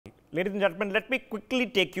Ladies and gentlemen, let me quickly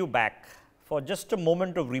take you back for just a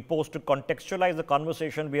moment of repose to contextualize the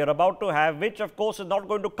conversation we are about to have, which of course is not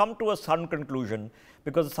going to come to a sudden conclusion,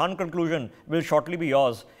 because the sudden conclusion will shortly be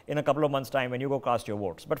yours in a couple of months' time when you go cast your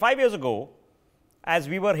votes. But 5 years ago, as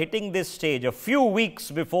we were hitting this stage, a few weeks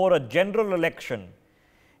before a general election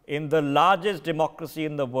in the largest democracy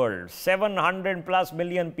in the world, 700 plus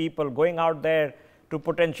million people going out there to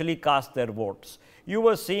potentially cast their votes, you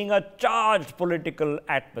were seeing a charged political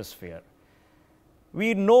atmosphere.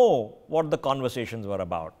 We know what the conversations were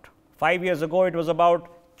about. 5 years ago, it was about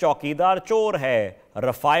Chaukidar Chor Hai,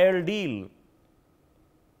 Rafale deal.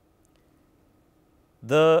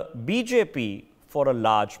 The BJP, for a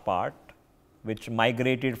large part, which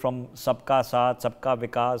migrated from Sabka Saath, Sabka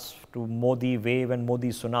Vikas to Modi wave and Modi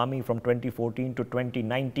tsunami from 2014 to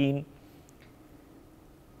 2019,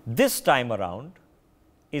 this time around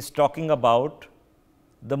is talking about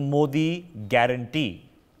the Modi guarantee.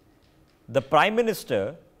 The Prime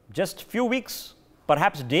Minister, just few weeks,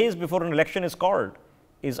 perhaps days before an election is called,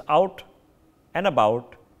 is out and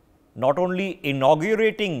about, not only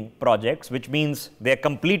inaugurating projects, which means they are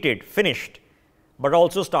completed, finished, but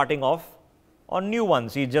also starting off on new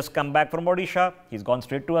ones. He's just come back from Odisha, he's gone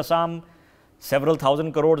straight to Assam, several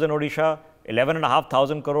thousand crores in Odisha,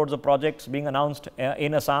 11,500 crores of projects being announced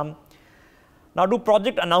in Assam. Now, do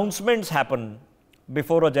project announcements happen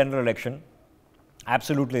before a general election?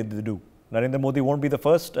 Absolutely they do. Narendra Modi won't be the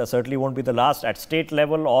first, certainly won't be the last at state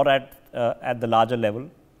level or at the larger level.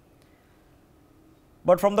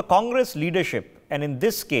 But from the Congress leadership, and in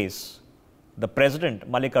this case, the President,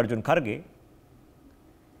 Mallikarjun Kharge,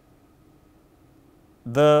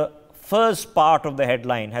 the first part of the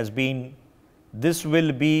headline has been, this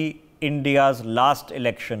will be India's last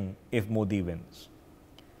election if Modi wins.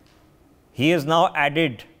 He has now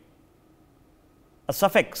added a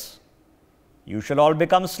suffix, you shall all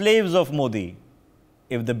become slaves of Modi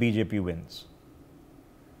if the BJP wins.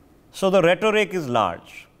 So the rhetoric is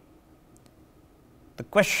large. The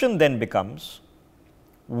question then becomes,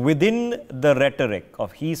 within the rhetoric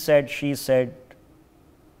of he said, she said,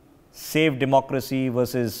 save democracy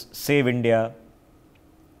versus save India,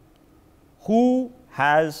 who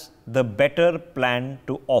has the better plan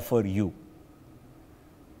to offer you?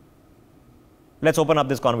 Let's open up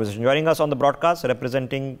this conversation. Joining us on the broadcast,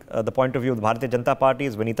 representing the point of view of the Bharatiya Janata Party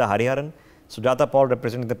is Vanitha Hariharan, Sujata Paul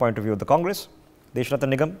representing the point of view of the Congress,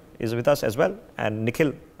 Deshratan Nigam is with us as well, and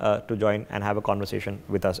Nikhil to join and have a conversation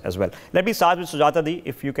with us as well. Let me start with Sujata ji,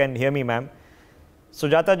 if you can hear me, ma'am.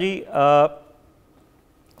 Sujata ji,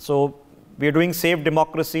 so we are doing Save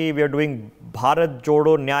Democracy, we are doing Bharat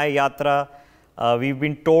Jodo Nyay Yatra. We've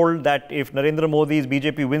been told that if Narendra Modi's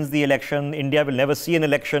BJP wins the election, India will never see an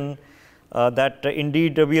election, that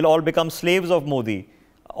indeed we'll all become slaves of Modi.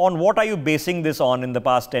 On what are you basing this on in the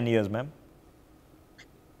past 10 years, ma'am?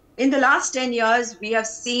 In the last 10 years, we have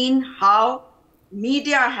seen how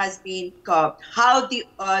media has been curbed, how the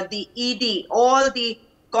ED, all the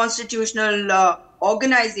constitutional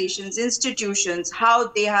organizations, institutions, how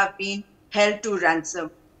they have been held to ransom,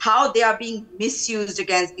 how they are being misused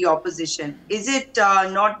against the opposition. Is it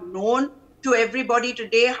not known to everybody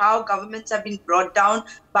today how governments have been brought down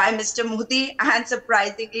by Mr. Modi? And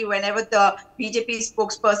surprisingly, whenever the BJP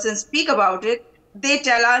spokespersons speak about it, they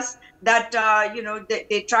tell us that,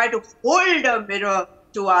 they try to hold a mirror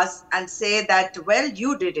to us and say that, well,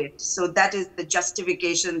 you did it. So that is the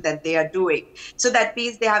justification that they are doing. So that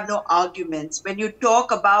means they have no arguments. When you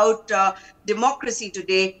talk about democracy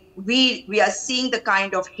today, we are seeing the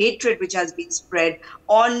kind of hatred which has been spread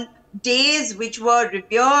on days which were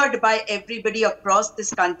revered by everybody across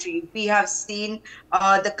this country. We have seen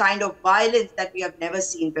the kind of violence that we have never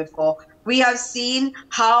seen before. We have seen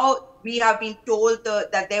how we have been told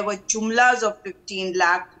that there were jumlas of 15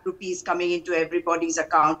 lakh rupees coming into everybody's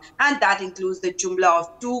account, and that includes the jumla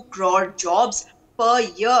of 2 crore jobs per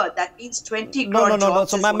year. That means 20 crore jobs. No.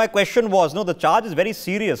 So my question was, no, the charge is very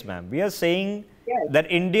serious, ma'am. We are saying that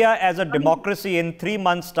India as a democracy in 3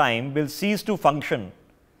 months' time will cease to function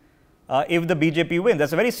if the BJP wins.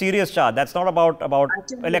 That's a very serious charge. That's not about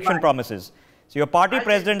election promises. So your party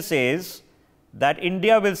president says that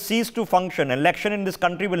India will cease to function. Election in this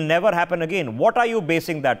country will never happen again. What are you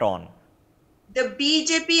basing that on? The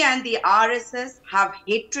BJP and the RSS have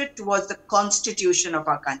hatred towards the constitution of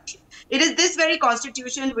our country. It is this very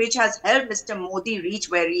constitution which has helped Mr. Modi reach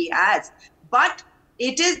where he has. But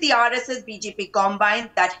it is the RSS BJP combined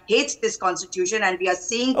that hates this constitution, and we are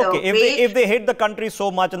seeing the way... If they hate the country so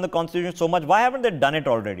much and the constitution so much, why haven't they done it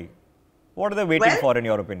already? What are they waiting for, in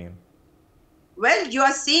your opinion? Well, you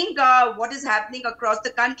are seeing what is happening across the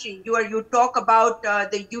country. You talk about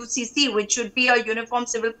the UCC, which should be a uniform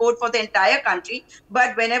civil code for the entire country.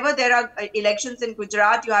 But whenever there are elections in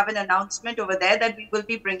Gujarat, you have an announcement over there that we will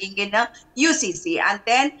be bringing in a UCC. And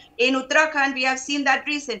then in Uttarakhand, we have seen that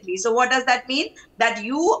recently. So what does that mean? That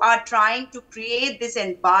you are trying to create this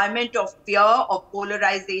environment of fear, of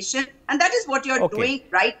polarization, and that is what you're doing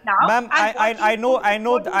right now. Ma'am, I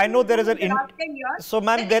know there is an so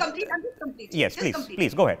ma'am, yes,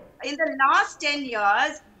 please go ahead. In the last 10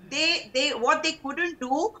 years, they what they couldn't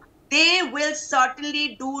do, they will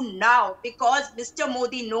certainly do now, because Mr.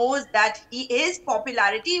 Modi knows that his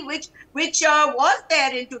popularity, which was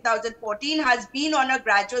there in 2014, has been on a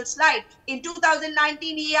gradual slide. In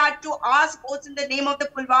 2019, he had to ask votes in the name of the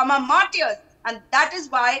Pulwama martyrs. And that is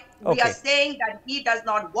why we are saying that he does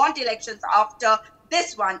not want elections after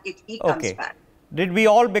this one if he comes back. Did we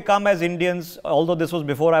all become as Indians, although this was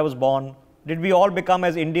before I was born, did we all become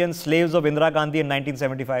as Indians slaves of Indira Gandhi in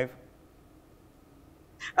 1975?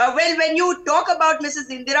 Well, when you talk about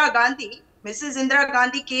Mrs. Indira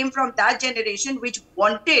Gandhi came from that generation which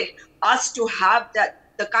wanted us to have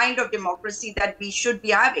the kind of democracy that we should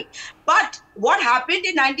be having. But what happened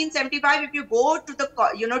in 1975, if you go to the,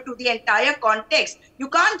 to the entire context, you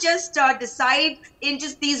can't just decide in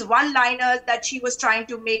just these one-liners that she was trying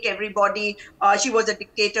to make everybody, she was a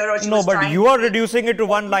dictator, or she was trying. No, but you are reducing it to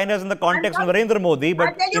one-liners in the context of Narendra Modi,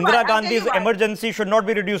 but Indira Gandhi's emergency should not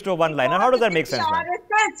be reduced to a one-liner. How does that make sense, ma'am?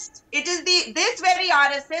 It is this very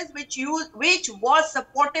RSS which was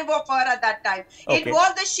supportive of her at that time. It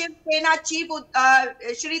was the Shiv Sena chief,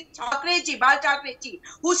 Shri Bal Thackeray ji,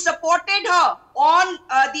 who supported her on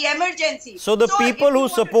the emergency. So the people who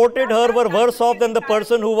supported her were worse off than the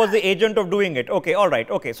person who was the agent of doing it. Okay, all right.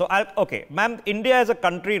 Okay, so ma'am, India as a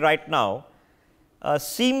country right now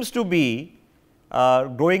seems to be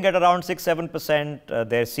growing at around 6-7%.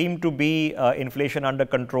 There seem to be inflation under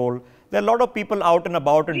control. There are a lot of people out and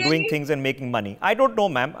about and doing things and making money. I don't know,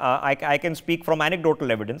 ma'am. I can speak from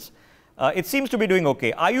anecdotal evidence. It seems to be doing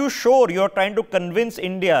okay. Are you sure you're trying to convince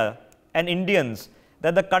India and Indians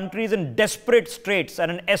that the country is in desperate straits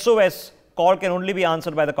and an SOS call can only be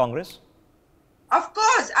answered by the Congress? Of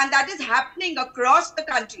course, and that is happening across the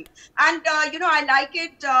country. And, I like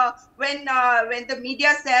it when the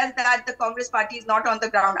media says that the Congress party is not on the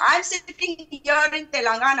ground. I'm sitting here in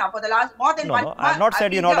Telangana for the last more than 1 month. I have not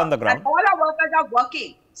said you're not on the ground. And all our workers are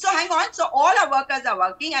working. So hang on. So all our workers are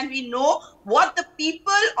working, and we know what the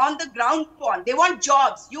people on the ground want. They want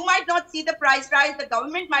jobs. You might not see the price rise. The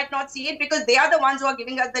government might not see it because they are the ones who are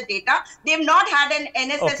giving us the data. They've not had an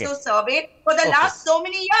NSSO survey for the last so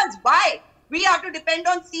many years. Why? We have to depend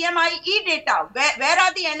on CMIE data. Where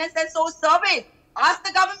are the NSSO surveys? Ask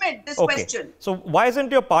the government this question. So why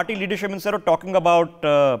isn't your party leadership, instead of talking about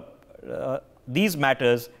these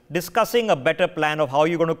matters, discussing a better plan of how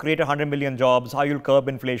you're going to create 100 million jobs, how you'll curb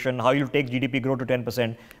inflation, how you'll take GDP growth to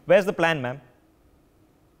 10%? Where's the plan, ma'am?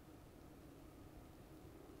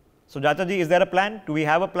 Sujata ji, is there a plan? Do we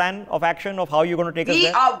have a plan of action of how you're going to take us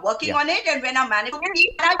there? We are working on it, and when our management,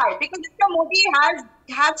 because Mr. Modi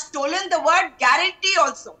has stolen the word guarantee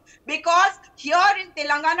also. Because here in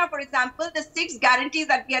Telangana, for example, the 6 guarantees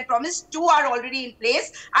that we had promised, 2 are already in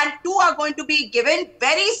place, and 2 are going to be given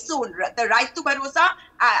very soon. The right to Bharosa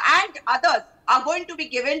and others are going to be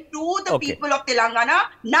given to the people of Telangana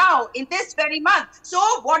now in this very month. So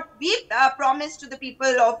what we promised to the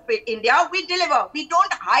people of India, we deliver. We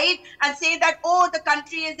don't hide and say that, oh, the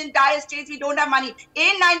country is in dire straits, we don't have money.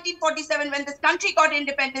 In 1947, when this country got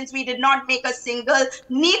independence, we did not make a single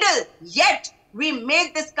needle. Yet we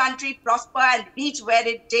made this country prosper and reach where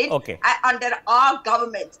it did under our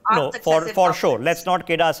government. No, for sure. Let's not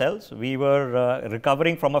kid ourselves. We were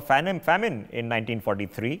recovering from a famine in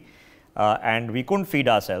 1943. And we couldn't feed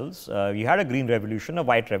ourselves. We had a green revolution, a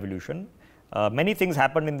white revolution. Many things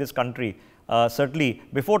happened in this country, certainly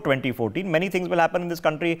before 2014. Many things will happen in this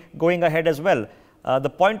country going ahead as well. The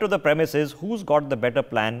point of the premise is who's got the better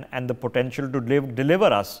plan and the potential to deliver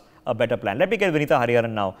us a better plan. Let me get Vinita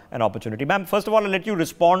Hariharan now an opportunity. Ma'am, first of all, I'll let you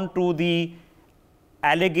respond to the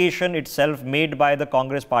allegation itself made by the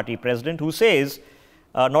Congress party president, who says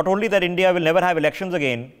not only that India will never have elections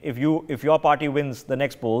again if your party wins the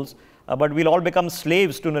next polls, but we'll all become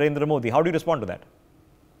slaves to Narendra Modi. How do you respond to that?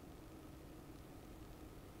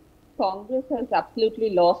 Congress has absolutely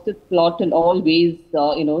lost its plot in all ways,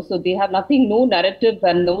 so they have no narrative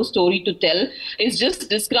and no story to tell. It's just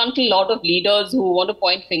disgruntled lot of leaders who want to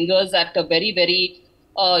point fingers at a very, very,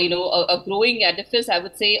 a growing edifice, I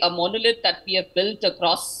would say, a monolith that we have built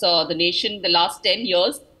across the nation the last 10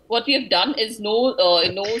 years. what we have done is no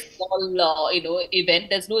small event.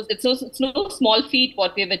 It's no small feat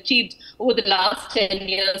what we have achieved over the last 10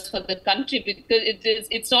 years for the country, because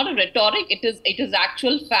it's not a rhetoric. It is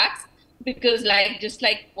actual facts. Because just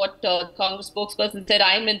like what Congress spokesperson said,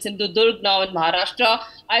 I'm in Sindhudurg now in Maharashtra.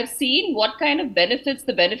 I've seen what kind of benefits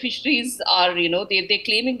the beneficiaries are. They're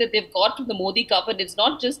claiming that they've got from the Modi government. It's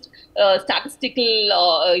not just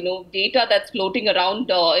statistical data that's floating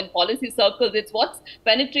around in policy circles. It's what's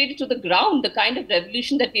penetrated to the ground. The kind of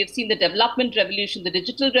revolution that we have seen, the development revolution, the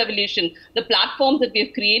digital revolution, the platforms that we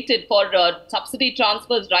have created for subsidy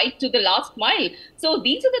transfers right to the last mile. So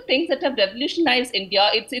these are the things that have revolutionized India.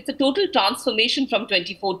 It's a total transformation from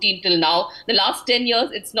 2014 till now. The last 10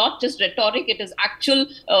 years, it's not just rhetoric. It is actual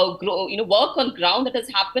work on ground that has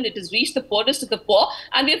happened. It has reached the poorest of the poor,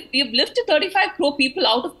 and we've lifted 35 crore people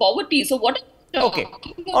out of poverty. So what? Okay,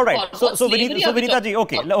 all right. So Vinita ji,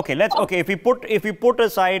 okay. If we put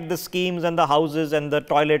aside the schemes and the houses and the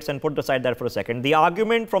toilets and put aside that for a second, the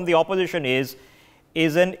argument from the opposition is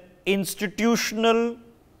an institutional,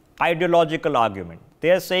 ideological argument. They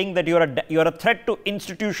are saying that you are a threat to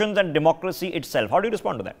institutions and democracy itself. How do you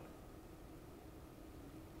respond to that?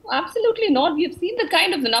 Absolutely not. We have seen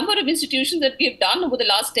the number of institutions that we have done over the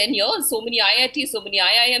last 10 years. So many IITs, so many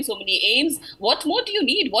IIMs, so many AIMS. What more do you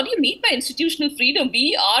need? What do you mean by institutional freedom?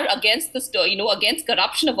 We are against against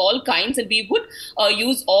corruption of all kinds, and we would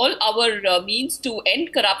use all our means to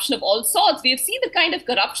end corruption of all sorts. We have seen the kind of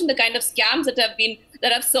corruption, the kind of scams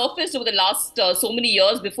that have surfaced over the last so many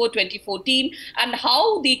years before 2014, and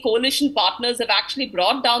how the coalition partners have actually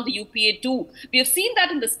brought down the UPA too. We have seen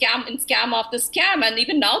that in scam after scam, and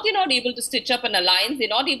even now they're not able to stitch up an alliance. They're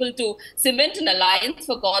not able to cement an alliance,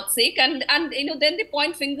 for God's sake, and then they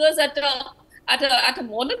point fingers at a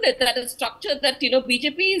monolith, at a structure that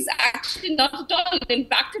BJP is actually not at all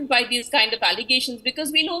impacted by these kind of allegations,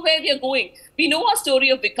 because we know where we are going. We know our story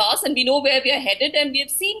of Vikas, and we know where we are headed, and we have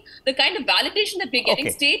seen the kind of validation that we're getting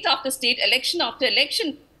state after state, election after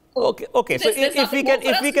election. Okay. So if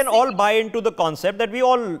we can all buy into the concept that we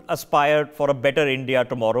all aspire for a better India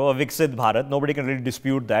tomorrow, a Viksit Bharat, nobody can really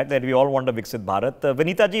dispute that we all want a Viksit Bharat.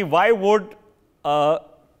 Vinita ji, why would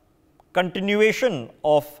continuation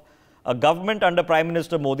of a government under Prime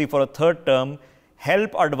Minister Modi for a third term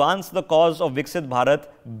help advance the cause of Viksit Bharat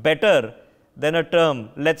better than a term,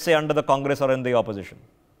 let's say, under the Congress or in the opposition?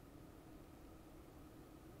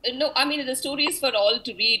 No, I mean, the story is for all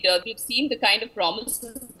to read. We've seen the kind of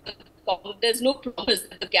promises. There's no promise.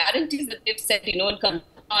 The guarantees that they've set, in Karnataka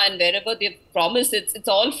and wherever they've promised, it's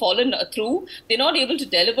all fallen through. They're not able to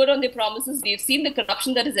deliver on their promises. We've seen the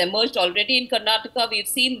corruption that has emerged already in Karnataka. We've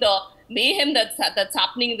seen the mayhem that's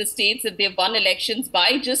happening in the states, that they've won elections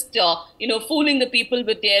by just fooling the people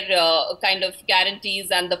with their kind of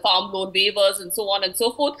guarantees and the farm loan waivers and so on and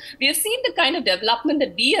so forth. We have seen the kind of development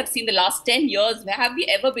that we have seen the last 10 years. Have we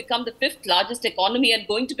ever become the 5th largest economy and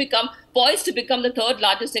poised to become the 3rd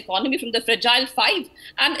largest economy from the fragile 5?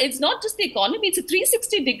 And it's not just the economy, it's a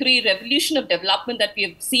 360-degree revolution of development that we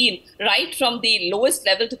have seen, right from the lowest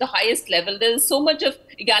level to the highest level. There is so much of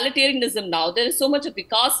egalitarianism now. There is so much of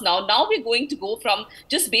Vikas now. Now we're going to go from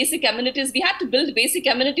just basic amenities. We had to build basic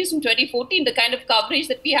amenities from 2014. The kind of coverage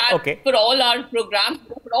that we had for all our programs,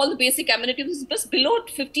 for all the basic amenities, was just below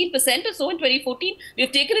 15% or so in 2014.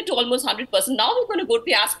 We've taken it to almost 100%. Now we're going to go to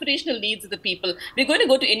the aspirational needs of the people. We're going to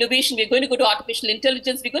go to innovation. We're going to go to artificial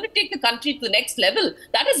intelligence. We're going to take the country to the next level.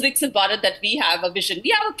 That is Viksit Bharat, that we have a vision. We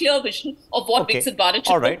have a clear vision of what Viksit Bharat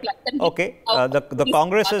should look like. The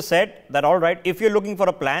Congress has said that, all right, if you're looking for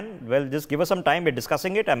a plan, well, just give us some time. We're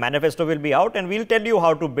discussing it. A manifesto will be out, and we'll tell you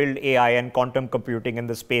how to build AI and quantum computing in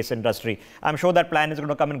the space industry. I'm sure that plan is going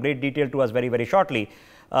to come in great detail to us very, very shortly.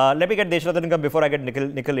 Let me get Deshrata Nigam before I get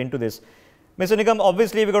Nikhil into this. Mr. Nigam,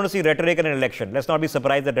 obviously, we're going to see rhetoric in an election. Let's not be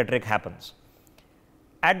surprised that rhetoric happens.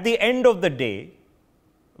 At the end of the day,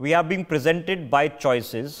 we are being presented by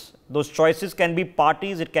choices. Those choices can be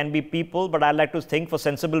parties, it can be people, but I like to think for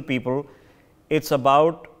sensible people, it's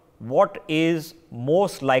about what is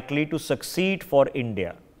most likely to succeed for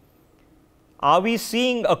India. Are we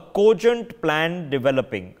seeing a cogent plan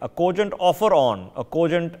developing, a cogent offer on, a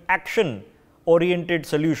cogent action-oriented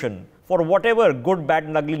solution for whatever good, bad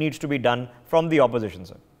and ugly needs to be done from the opposition,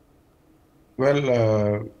 sir?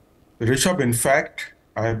 Well, Rishabh, in fact,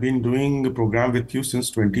 I have been doing the program with you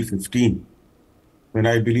since 2015, when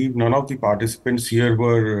I believe none of the participants here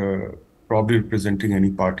were probably representing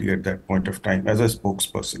any party at that point of time as a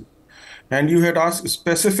spokesperson. And you had asked a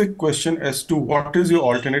specific question as to what is your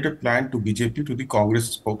alternative plan to BJP to the Congress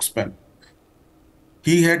spokesman.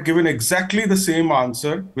 He had given exactly the same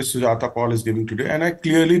answer which Sujata Paul is giving today, and I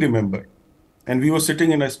clearly remember. and we were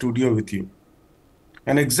sitting in a studio with you.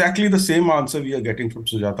 And exactly the same answer we are getting from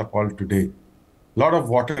Sujata Paul today. A lot of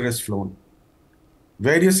water has flown.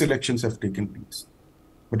 Various elections have taken place.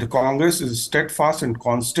 But the Congress is steadfast and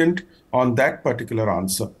constant on that particular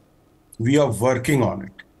answer. We are working on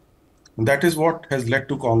it. And that is what has led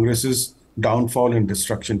to Congress's downfall and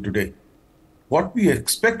destruction today. What we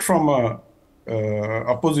expect from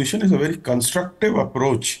opposition is a very constructive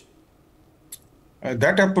approach.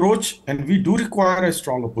 That approach, and we do require a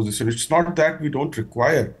strong opposition. It's not that we don't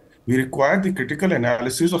require. We require the critical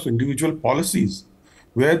analysis of individual policies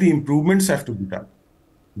where the improvements have to be done.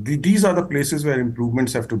 These are the places where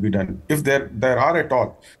improvements have to be done, if there are at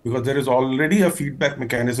all, because there is already a feedback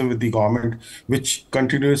mechanism with the government which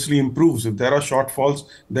continuously improves. If there are shortfalls,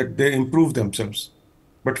 that they improve themselves.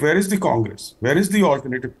 But where is the Congress? Where is the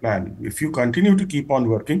alternative plan? If you continue to keep on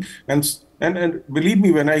working, and believe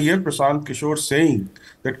me, when I hear Prashant Kishore saying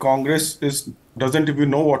that Congress doesn't even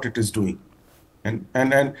know what it is doing, and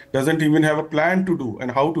doesn't even have a plan to do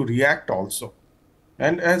and how to react also.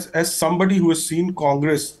 And as somebody who has seen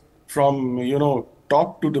Congress from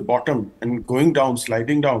top to the bottom and going down,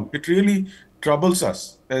 sliding down, it really troubles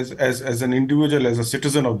us as an individual, as a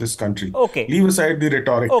citizen of this country. Okay. Leave aside the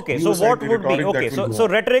rhetoric. Okay, so what would be, okay, so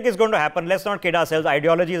rhetoric is going to happen. Let's not kid ourselves.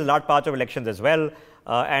 Ideology is a large part of elections as well.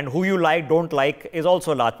 And who you like, don't like is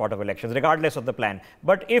also a large part of elections, regardless of the plan.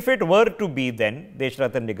 But if it were to be then,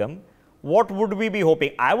 Deshratan Nigam, what would we be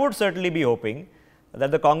hoping? I would certainly be hoping that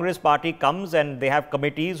the Congress party comes and they have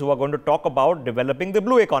committees who are going to talk about developing the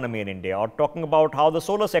blue economy in India, or talking about how the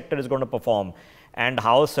solar sector is going to perform, and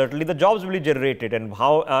how certainly the jobs will be generated, and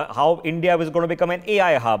how India is going to become an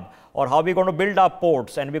AI hub, or how we're going to build our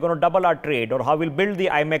ports and we're going to double our trade, or how we'll build the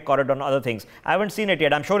IMEC corridor and other things. I haven't seen it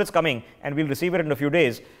yet. I'm sure it's coming and we'll receive it in a few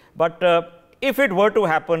days. But if it were to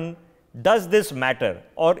happen, does this matter,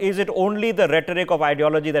 or is it only the rhetoric of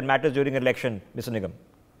ideology that matters during an election, Mr. Nigam?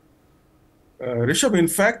 Rishabh, in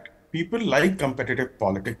fact, people like competitive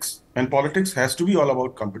politics, and politics has to be all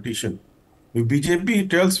about competition. If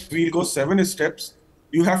BJP tells we'll go 7 steps,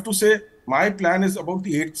 you have to say, my plan is about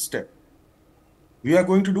the 8th step. We are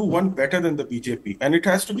going to do one better than the BJP, and it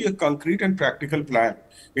has to be a concrete and practical plan.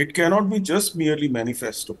 It cannot be just merely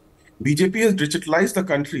manifesto. BJP has digitalized the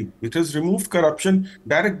country. It has removed corruption.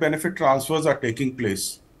 Direct benefit transfers are taking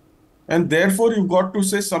place. And therefore, you've got to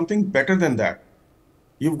say something better than that.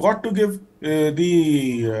 You've got to give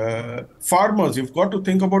the farmers, you've got to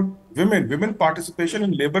think about women. Women participation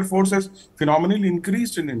in labor force has phenomenally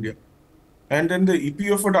increased in India. And then the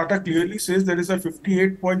EPFO data clearly says there is a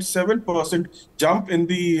 58.7% jump in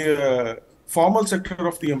the formal sector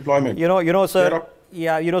of the employment. Sir,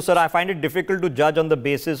 I find it difficult to judge on the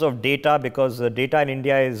basis of data, because data in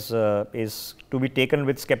India is to be taken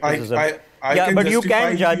with skepticism. But you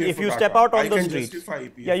can judge if you step out on the streets.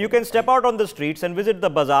 Yeah, you can step out on the streets and visit the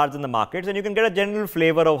bazaars and the markets, and you can get a general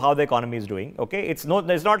flavor of how the economy is doing. Okay, it's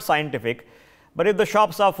not scientific, but if the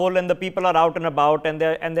shops are full and the people are out and about and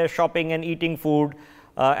they're shopping and eating food,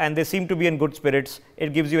 and they seem to be in good spirits,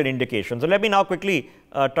 it gives you an indication. So let me now quickly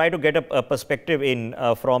try to get a perspective in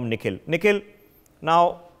from Nikhil. Nikhil,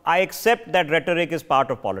 now I accept that rhetoric is part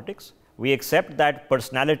of politics. We accept that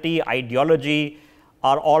personality, ideology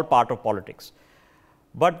are all part of politics.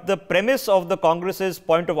 But the premise of the Congress's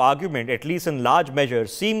point of argument, at least in large measure,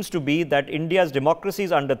 seems to be that India's democracy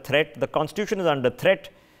is under threat, the constitution is under threat,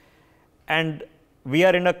 and we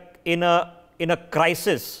are in a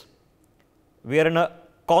crisis. We are in a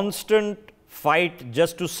constant fight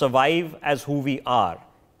just to survive as who we are.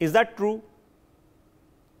 Is that true?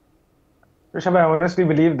 Rishabh, I honestly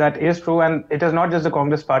believe that is true, and it is not just the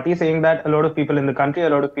Congress party saying that. A lot of people in the country, a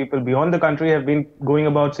lot of people beyond the country have been going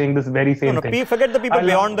about saying this very same thing. Forget the people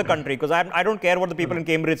beyond the country, because I don't care what the people in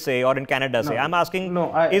Cambridge say or in Canada say. I'm asking,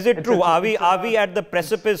 is it true? Are we at the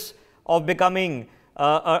precipice of becoming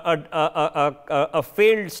a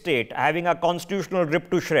failed state, having a constitutional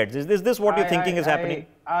ripped to shreds? Is this what you're thinking is happening?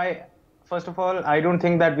 First of all, I don't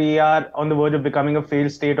think that we are on the verge of becoming a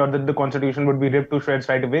failed state, or that the constitution would be ripped to shreds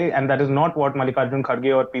right away. And that is not what Mallikarjun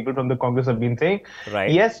Kharge or people from the Congress have been saying. Right.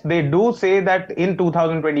 Yes, they do say that in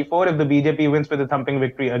 2024, if the BJP wins with a thumping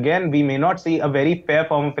victory again, we may not see a very fair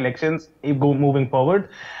form of elections moving forward.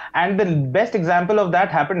 And the best example of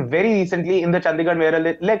that happened very recently in the Chandigarh mayoral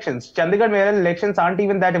elections. Chandigarh mayoral elections aren't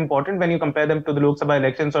even that important when you compare them to the Lok Sabha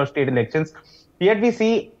elections or state elections. Yet we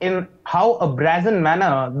see in how a brazen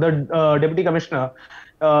manner the deputy commissioner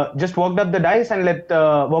just walked off the dice and let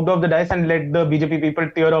the BJP people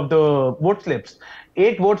tear off the vote slips.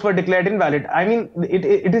 8 votes were declared invalid. I mean,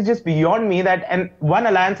 it is just beyond me that one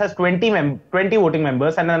alliance has 20 voting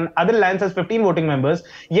members and another alliance has 15 voting members,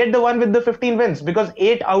 yet the one with the 15 wins because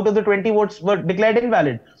 8 out of the 20 votes were declared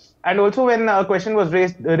invalid. And also when a question was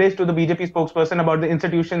raised to the BJP spokesperson about the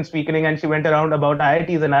institutions weakening, and she went around about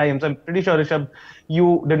IITs and IIMs, I'm pretty sure, Rishabh,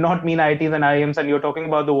 you did not mean IITs and IIMs, and you're talking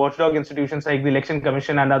about the watchdog institutions like the Election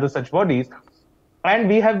Commission and other such bodies. And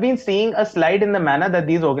we have been seeing a slide in the manner that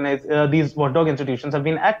these watchdog institutions have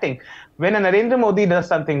been acting. When a Narendra Modi does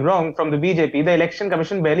something wrong from the BJP, the Election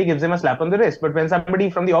Commission barely gives him a slap on the wrist. But when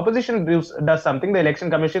somebody from the opposition does something, the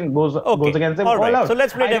Election Commission goes against them all out. So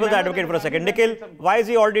let's play devil's advocate for a second. Nikhil, why has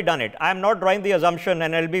he already done it? I'm not drawing the assumption,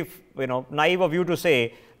 and it'll be naive of you to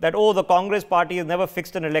say that, oh, the Congress party has never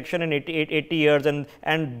fixed an election in 80 years and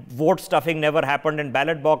vote stuffing never happened and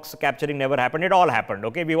ballot box capturing never happened. It all happened,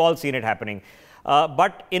 okay? We've all seen it happening.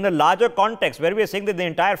 But in a larger context, where we are saying that the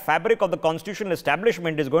entire fabric of the constitutional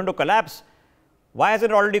establishment is going to collapse, why has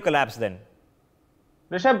it already collapsed then?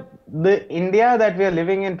 Rishabh, the India that we are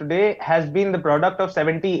living in today has been the product of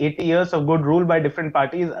 70, 80 years of good rule by different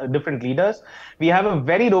parties, different leaders. We have a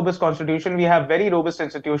very robust constitution, we have very robust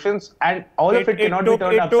institutions, and all of it cannot be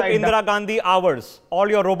turned upside down. It took Indira Gandhi hours. All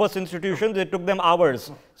your robust institutions, it took them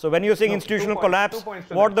hours. So when you're saying institutional collapse,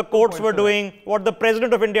 what the courts were doing, what the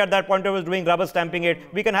President of India at that point was doing, rubber stamping it,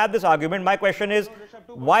 we can have this argument. My question is,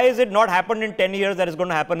 why is it not happened in 10 years that is going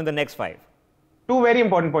to happen in the next 5? Two very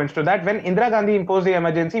important points to that. When Indira Gandhi imposed the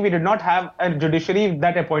emergency, we did not have a judiciary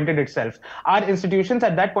that appointed itself. Our institutions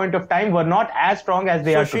at that point of time were not as strong as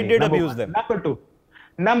they are today. So she did abuse them.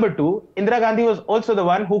 Number two, Indira Gandhi was also the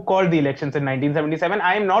one who called the elections in 1977.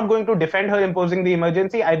 I am not going to defend her imposing the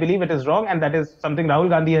emergency. I believe it is wrong, and that is something Rahul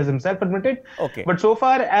Gandhi has himself admitted. Okay. But so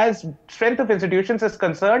far as strength of institutions is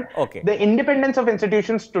concerned, the independence of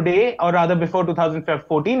institutions today, or rather before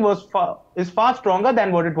 2014, is far stronger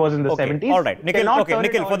than what it was in the 70s. All right, Nikhil,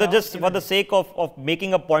 Nikhil, for the sake of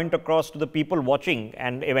making a point across to the people watching,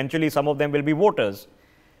 and eventually some of them will be voters,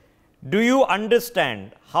 do you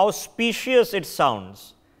understand how specious it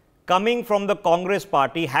sounds coming from the Congress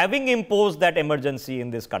party, having imposed that emergency in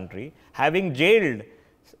this country, having jailed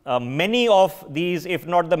many of these, if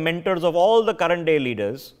not the mentors of all the current day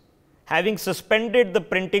leaders, having suspended the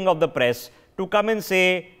printing of the press, to come and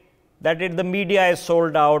say that the media is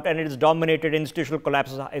sold out and it is dominated, institutional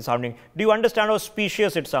collapse is sounding? Do you understand how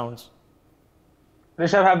specious it sounds?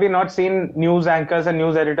 Rishabh, have we not seen news anchors and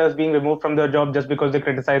news editors being removed from their job just because they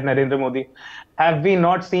criticize Narendra Modi? Have we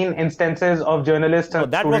not seen instances of journalists? No,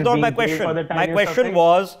 that was not my question. My question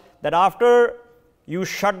was that after you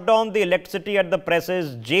shut down the electricity at the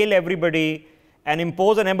presses, jail everybody, and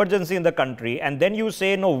impose an emergency in the country, and then you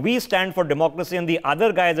say, no, we stand for democracy and the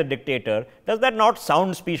other guy is a dictator, does that not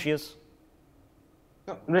sound specious?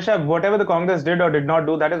 Rishabh, whatever the Congress did or did not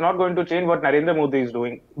do, that is not going to change what Narendra Modi is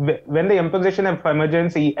doing. When the imposition of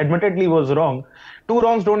emergency admittedly was wrong, two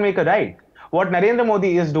wrongs don't make a right. What Narendra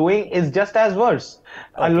Modi is doing is just as worse.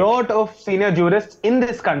 A lot of senior jurists in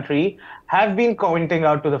this country have been pointing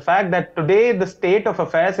out to the fact that today the state of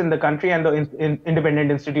affairs in the country and the independent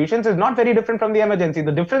institutions is not very different from the emergency.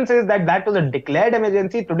 The difference is that was a declared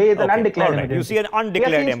emergency. Today is an undeclared emergency. You see an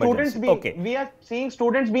undeclared emergency. We are seeing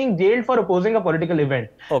students being jailed for opposing a political event.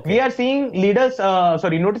 We are seeing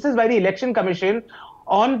notices by the Election Commission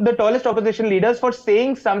on the tallest opposition leaders for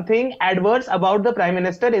saying something adverse about the Prime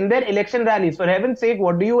Minister in their election rallies. For heaven's sake,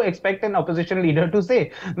 what do you expect an opposition leader to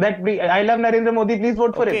say? That I love Narendra Modi, please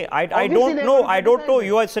vote for him. I don't know.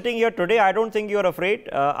 You are sitting here today. I don't think you are afraid.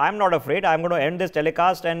 I'm not afraid. I'm going to end this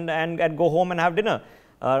telecast and go home and have dinner.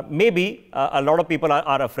 Maybe a lot of people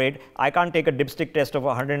are afraid. I can't take a dipstick test of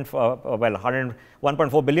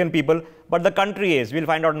 1.4 billion people, but the country is. We'll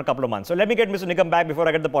find out in a couple of months. So let me get Mr. Nigam back before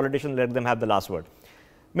I get the politicians, let them have the last word.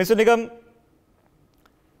 Mr. Nigam,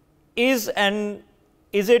 is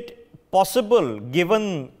it possible,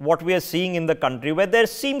 given what we are seeing in the country, where there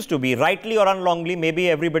seems to be, rightly or unwrongly, maybe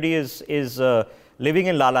everybody is living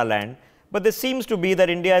in la-la land, but there seems to be that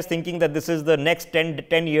India is thinking that this is the next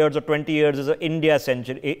 10 years or 20 years is India's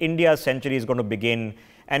century is going to begin,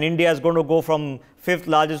 and India is going to go from 5th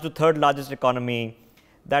largest to 3rd largest economy,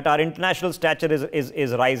 that our international stature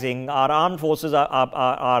is rising, our armed forces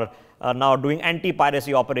are now doing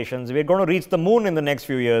anti-piracy operations, we're going to reach the moon in the next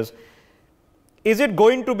few years. Is it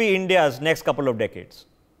going to be India's next couple of decades?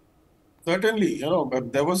 Certainly, I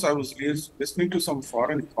was listening to some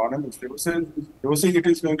foreign economists. They were saying it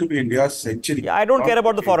is going to be India's century. Yeah, I don't care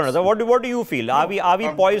about the foreigners. What do you feel? Are we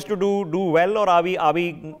poised to do well, or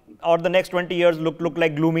or the next 20 years look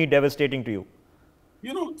like gloomy, devastating to you?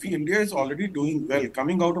 India is already doing well.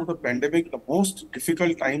 Coming out of the pandemic, the most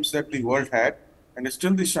difficult times that the world had, and it's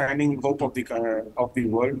still the shining hope of the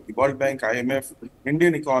world. The World Bank, IMF,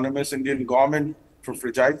 Indian economists, Indian government, from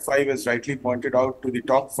fragile five, as rightly pointed out, to the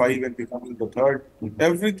top five and becoming the third.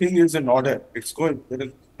 Everything is in order. It's going.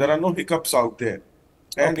 There are no hiccups out there.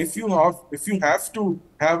 And Okay. if you have to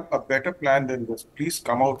have a better plan than this, please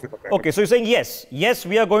come out with a better. Okay, so you're saying yes,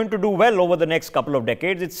 we are going to do well over the next couple of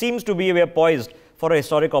decades. It seems to be we are poised for a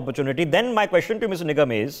historic opportunity. Then my question to Mr.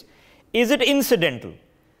 Nigam is it incidental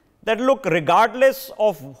that, look, regardless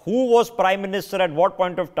of who was Prime Minister at what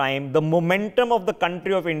point of time, the momentum of the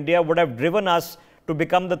country of India would have driven us to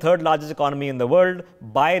become the third largest economy in the world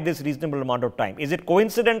by this reasonable amount of time? Is it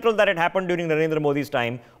coincidental that it happened during Narendra Modi's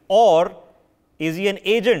time, or is he an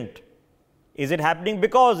agent? Is it happening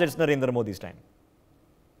because it's Narendra Modi's time?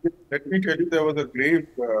 Let me tell you, there was a grave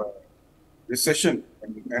recession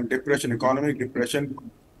and depression, economic depression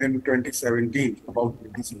in 2017, about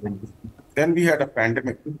 2017. Then we had a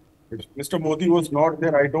pandemic. If Mr. Modi was not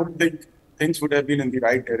there, I don't think things would have been in the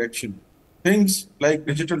right direction. Things like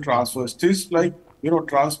digital transfers, things like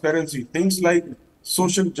transparency, things like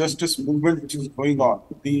social justice movement which is going on,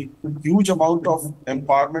 the huge amount of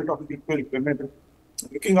empowerment of people, women,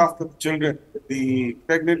 looking after the children, the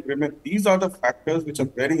pregnant women. These are the factors which are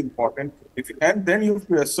very important. And then you have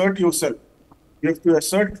to assert yourself. You have to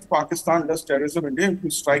assert if Pakistan does terrorism, India, you have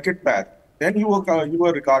to strike it back. Then you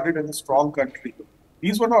were regarded as a strong country.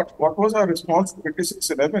 These were not. What was our response to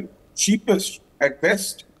 26/11? Sheepish at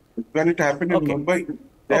best when it happened in Mumbai.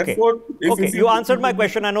 Therefore, if you answered my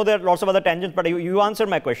question. I know there are lots of other tangents, but you answered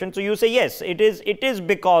my question. So you say yes, it is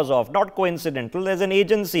because of, not coincidental. There's an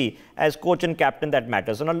agency as coach and captain that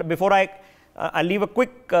matters. So now, before I'll leave a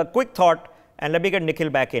quick thought and let me get Nikhil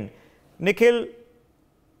back in. Nikhil,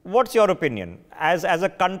 what's your opinion? As a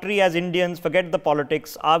country, as Indians, forget the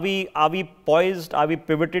politics. Are we poised? Are we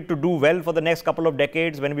pivoted to do well for the next couple of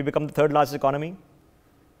decades when we become the third largest economy?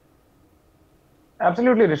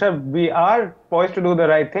 Absolutely, Rishabh. We are poised to do the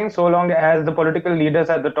right thing so long as the political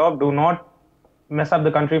leaders at the top do not mess up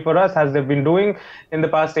the country for us, as they've been doing in the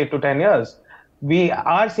past 8 to 10 years. We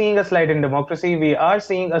are seeing a slide in democracy. We are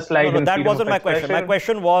seeing a slide in freedom of expression. That wasn't my question. My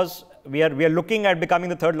question was, we are looking at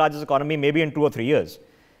becoming the third largest economy maybe in 2 or 3 years.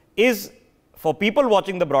 Is, for people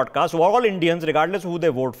watching the broadcast, who are all Indians, regardless of who they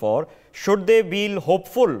vote for, should they be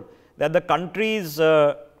hopeful that the country's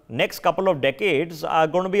next couple of decades are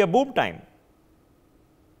going to be a boom time?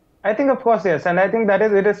 I think, of course, yes. And I think that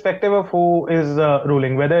is irrespective of who is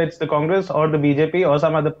ruling, whether it's the Congress or the BJP or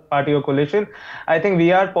some other party or coalition. I think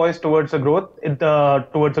we are poised towards a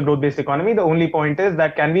growth-based economy. The only point is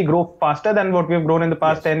that can we grow faster than what we've grown in the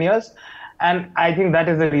past 10 years? And I think that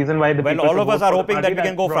is the reason why the people all of us are hoping that we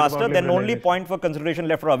can go faster. Then only point for consideration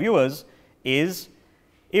left for our viewers is,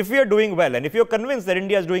 if we are doing well and if you're convinced that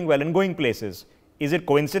India is doing well and going places, is it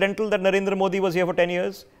coincidental that Narendra Modi was here for 10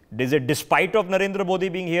 years? Is it despite of Narendra Modi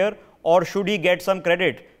being here, or should he get some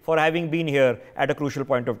credit for having been here at a crucial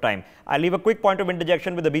point of time? I'll leave a quick point of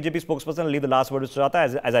interjection with the BJP spokesperson. I'll leave the last word to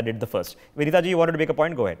Sujata as I did the first. Vinita ji, you wanted to make a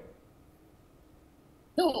point? Go ahead.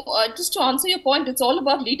 No, just to answer your point, it's all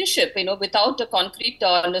about leadership. Without a concrete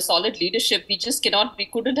and a solid leadership, we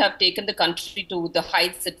couldn't have taken the country to the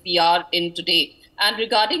heights that we are in today. And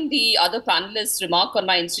regarding the other panelists' remark on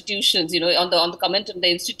my institutions, on the comment on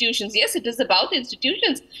the institutions, yes, it is about the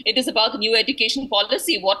institutions. It is about the new education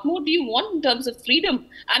policy. What more do you want in terms of freedom?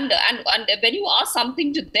 And when you ask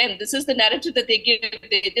something to them, this is the narrative that they give.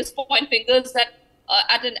 They just point fingers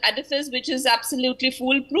at an edifice which is absolutely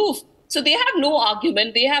foolproof. So they have no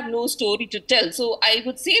argument, they have no story to tell. So I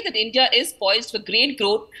would say that India is poised for great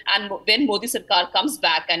growth, and when Modi Sarkar comes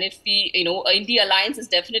back, and if India Alliance is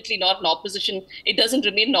definitely not an opposition, it doesn't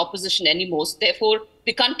remain an opposition anymore. So therefore,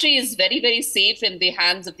 the country is very, very safe in the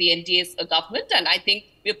hands of the NDA's government, and I think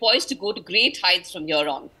we're poised to go to great heights from here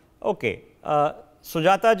on. Okay.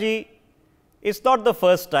 Sujata ji, it's not the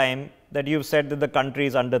first time that you've said that the country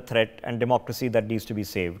is under threat and democracy that needs to be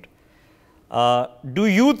saved. Do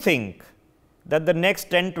you think that the next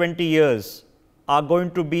 10-20 years are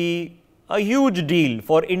going to be a huge deal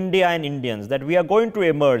for India and Indians, that we are going to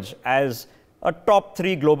emerge as a top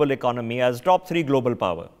 3 global economy, as top 3 global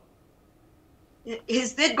power?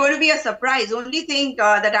 Is it going to be a surprise? Only thing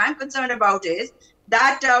that I'm concerned about is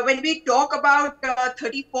that when we talk about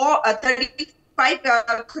 35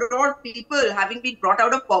 crore people having been brought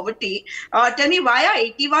out of poverty, tell me, why are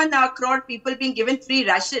 81 crore people being given free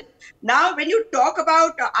ration? Now, when you talk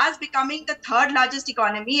about us becoming the third largest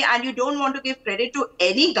economy and you don't want to give credit to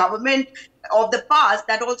any government of the past,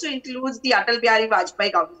 that also includes the Atal Bihari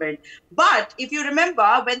Vajpayee government. But if you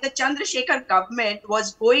remember, when the Chandrasekhar government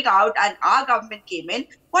was going out and our government came in,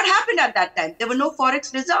 what happened at that time? There were no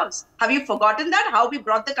forex reserves. Have you forgotten that? How we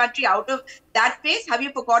brought the country out of that phase? Have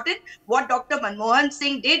you forgotten what Dr. Manmohan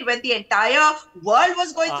Singh did when the entire world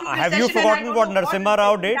was going through recession? Have you forgotten what Narasimha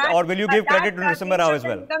Rao did, or will you give credit to Narasimha Rao as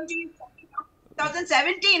well?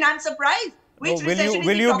 2017, I'm surprised. No,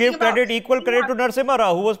 will you give equal credit to Narasimha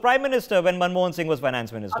Rao, who was Prime Minister when Manmohan Singh was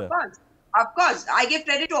Finance Minister? Of course. I give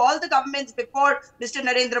credit to all the governments before Mr.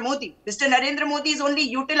 Narendra Modi. Mr. Narendra Modi is only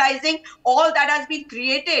utilizing all that has been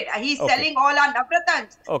created. He's selling all our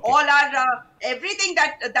Navratans, all our everything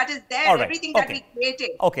that is there, everything that we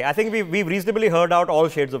created. Okay, I think we've reasonably heard out all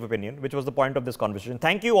shades of opinion, which was the point of this conversation.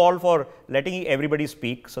 Thank you all for letting everybody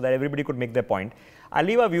speak so that everybody could make their point. I'll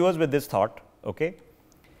leave our viewers with this thought, okay?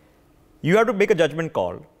 You have to make a judgment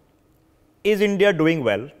call. Is India doing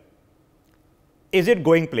well? Is it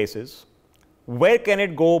going places? Where can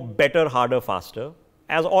it go better, harder, faster,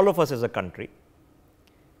 as all of us as a country?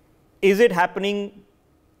 Is it happening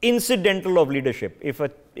incidental of leadership?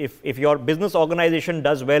 If your business organization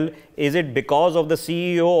does well, is it because of the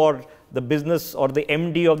CEO or the business or the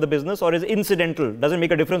MD of the business, or is it incidental? Doesn't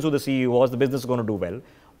make a difference who the CEO was, the business is going to do well.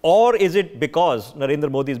 Or is it because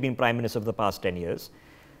Narendra Modi has been Prime Minister for the past 10 years?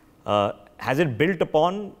 Has it built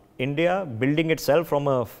upon India building itself from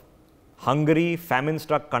a hungry,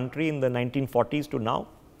 famine-struck country in the 1940s to now?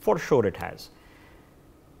 For sure it has.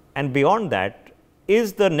 And beyond that,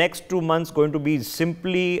 is the next 2 months going to be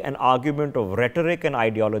simply an argument of rhetoric and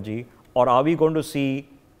ideology, or are we going to see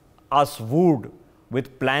us wooed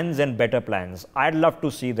with plans and better plans? I'd love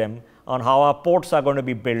to see them on how our ports are going to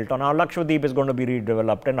be built, on how Lakshadweep is going to be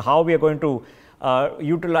redeveloped, and how we are going to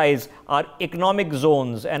utilize our economic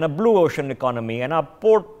zones and a blue ocean economy and our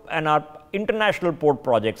port and our international port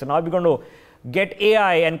projects, and how we're going to get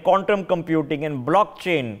AI and quantum computing and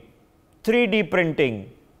blockchain, 3D printing,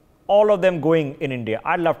 all of them going in India.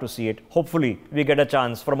 I'd love to see it. Hopefully, we get a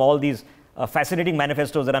chance from all these fascinating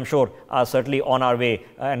manifestos that I'm sure are certainly on our way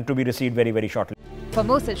and to be received very, very shortly. For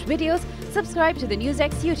more such videos, subscribe to the NewsX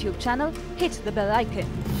YouTube channel, hit the bell icon.